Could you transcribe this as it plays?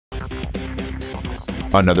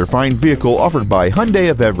Another fine vehicle offered by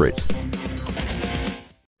Hyundai of Everett.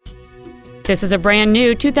 This is a brand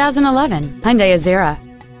new 2011 Hyundai Azera.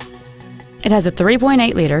 It has a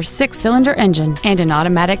 3.8-liter six-cylinder engine and an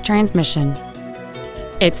automatic transmission.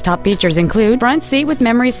 Its top features include front seat with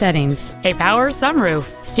memory settings, a power sunroof,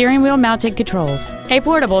 steering wheel mounted controls, a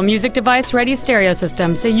portable music device ready stereo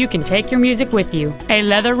system so you can take your music with you, a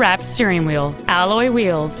leather-wrapped steering wheel, alloy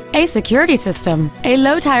wheels, a security system, a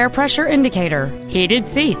low tire pressure indicator, heated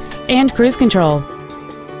seats, and cruise control.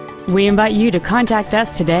 We invite you to contact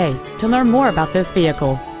us today to learn more about this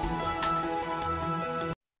vehicle.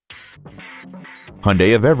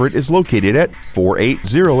 Hyundai of Everett is located at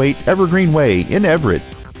 4808 Evergreen Way in Everett.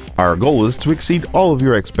 Our goal is to exceed all of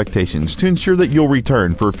your expectations to ensure that you'll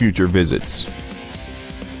return for future visits.